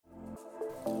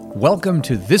Welcome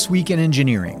to This Week in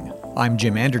Engineering. I'm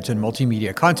Jim Anderton,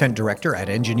 Multimedia Content Director at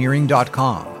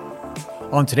Engineering.com.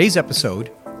 On today's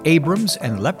episode, Abrams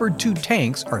and Leopard 2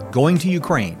 tanks are going to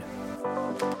Ukraine.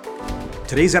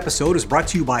 Today's episode is brought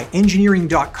to you by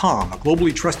Engineering.com, a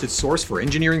globally trusted source for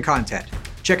engineering content.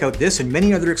 Check out this and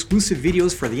many other exclusive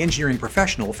videos for the engineering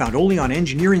professional found only on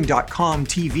Engineering.com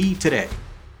TV today.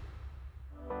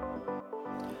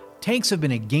 Tanks have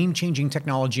been a game-changing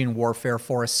technology in warfare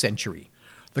for a century.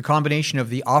 The combination of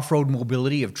the off-road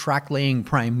mobility of track-laying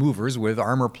prime movers with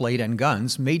armor plate and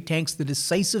guns made tanks the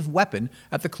decisive weapon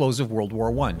at the close of World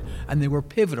War I, and they were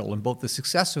pivotal in both the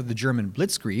success of the German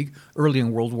Blitzkrieg early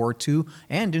in World War II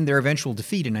and in their eventual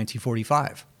defeat in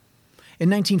 1945. In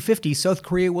 1950, South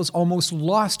Korea was almost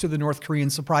lost to the North Korean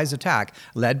surprise attack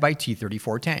led by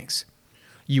T-34 tanks.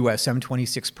 U.S.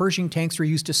 M26 Pershing tanks were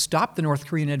used to stop the North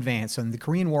Korean advance, and the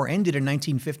Korean War ended in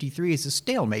 1953 as a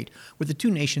stalemate, with the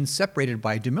two nations separated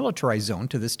by a demilitarized zone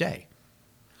to this day.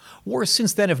 Wars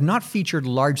since then have not featured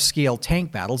large-scale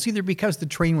tank battles, either because the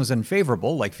terrain was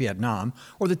unfavorable, like Vietnam,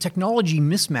 or the technology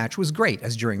mismatch was great,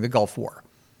 as during the Gulf War.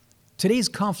 Today's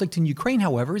conflict in Ukraine,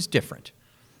 however, is different.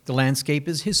 The landscape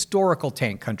is historical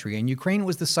tank country, and Ukraine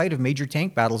was the site of major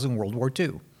tank battles in World War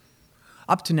II.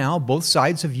 Up to now, both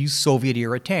sides have used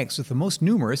Soviet-era tanks, with the most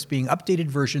numerous being updated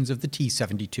versions of the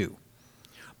T-72.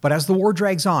 But as the war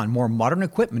drags on, more modern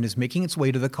equipment is making its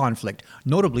way to the conflict,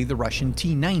 notably the Russian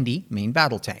T-90 main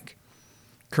battle tank.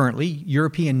 Currently,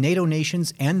 European NATO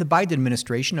nations and the Biden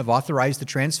administration have authorized the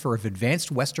transfer of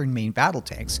advanced Western main battle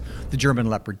tanks, the German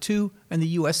Leopard 2 and the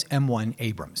U.S. M1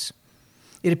 Abrams.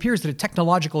 It appears that a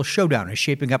technological showdown is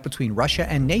shaping up between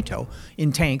Russia and NATO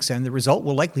in tanks, and the result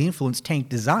will likely influence tank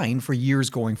design for years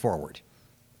going forward.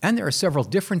 And there are several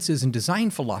differences in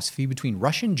design philosophy between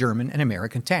Russian, German, and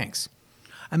American tanks.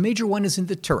 A major one is in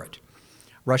the turret.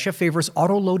 Russia favors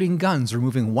auto-loading guns,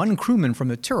 removing one crewman from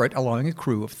the turret, allowing a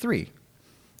crew of 3.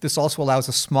 This also allows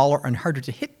a smaller and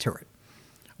harder-to-hit turret.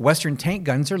 Western tank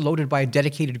guns are loaded by a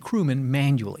dedicated crewman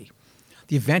manually.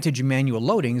 The advantage of manual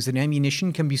loading is that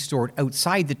ammunition can be stored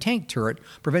outside the tank turret,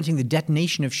 preventing the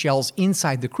detonation of shells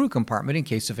inside the crew compartment in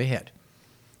case of a hit.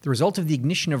 The result of the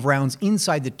ignition of rounds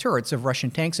inside the turrets of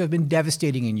Russian tanks have been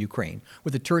devastating in Ukraine,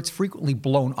 with the turrets frequently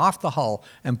blown off the hull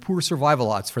and poor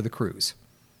survival odds for the crews.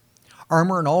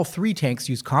 Armor in all 3 tanks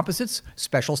use composites,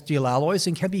 special steel alloys,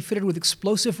 and can be fitted with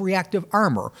explosive reactive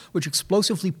armor, which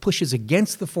explosively pushes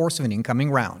against the force of an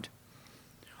incoming round.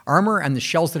 Armor and the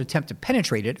shells that attempt to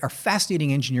penetrate it are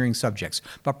fascinating engineering subjects,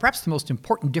 but perhaps the most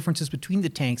important differences between the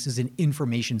tanks is in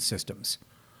information systems.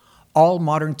 All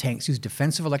modern tanks use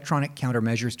defensive electronic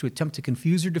countermeasures to attempt to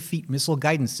confuse or defeat missile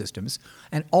guidance systems,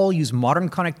 and all use modern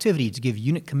connectivity to give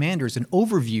unit commanders an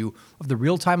overview of the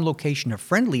real-time location of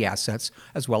friendly assets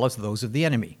as well as those of the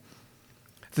enemy.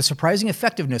 The surprising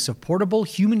effectiveness of portable,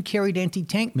 human-carried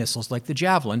anti-tank missiles like the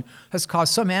Javelin has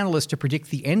caused some analysts to predict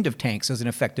the end of tanks as an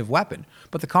effective weapon,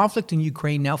 but the conflict in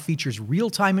Ukraine now features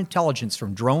real-time intelligence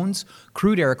from drones,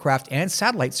 crewed aircraft, and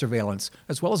satellite surveillance,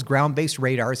 as well as ground-based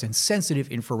radars and sensitive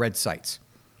infrared sights.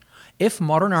 If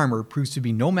modern armor proves to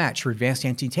be no match for advanced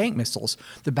anti-tank missiles,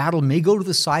 the battle may go to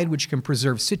the side which can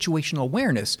preserve situational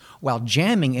awareness while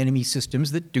jamming enemy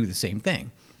systems that do the same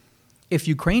thing. If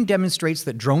Ukraine demonstrates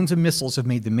that drones and missiles have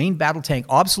made the main battle tank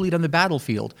obsolete on the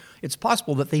battlefield, it's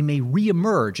possible that they may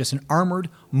re-emerge as an armored,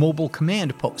 mobile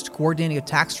command post coordinating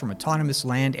attacks from autonomous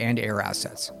land and air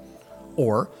assets.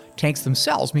 Or tanks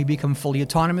themselves may become fully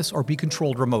autonomous or be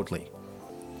controlled remotely.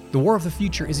 The war of the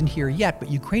future isn't here yet, but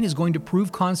Ukraine is going to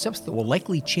prove concepts that will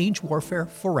likely change warfare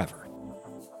forever.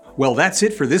 Well, that's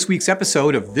it for this week's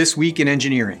episode of This Week in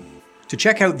Engineering. To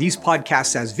check out these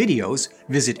podcasts as videos,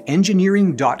 visit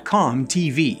Engineering.com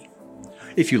TV.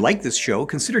 If you like this show,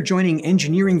 consider joining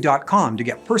Engineering.com to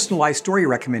get personalized story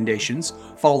recommendations,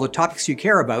 follow the topics you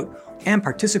care about, and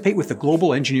participate with the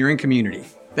global engineering community.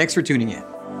 Thanks for tuning in.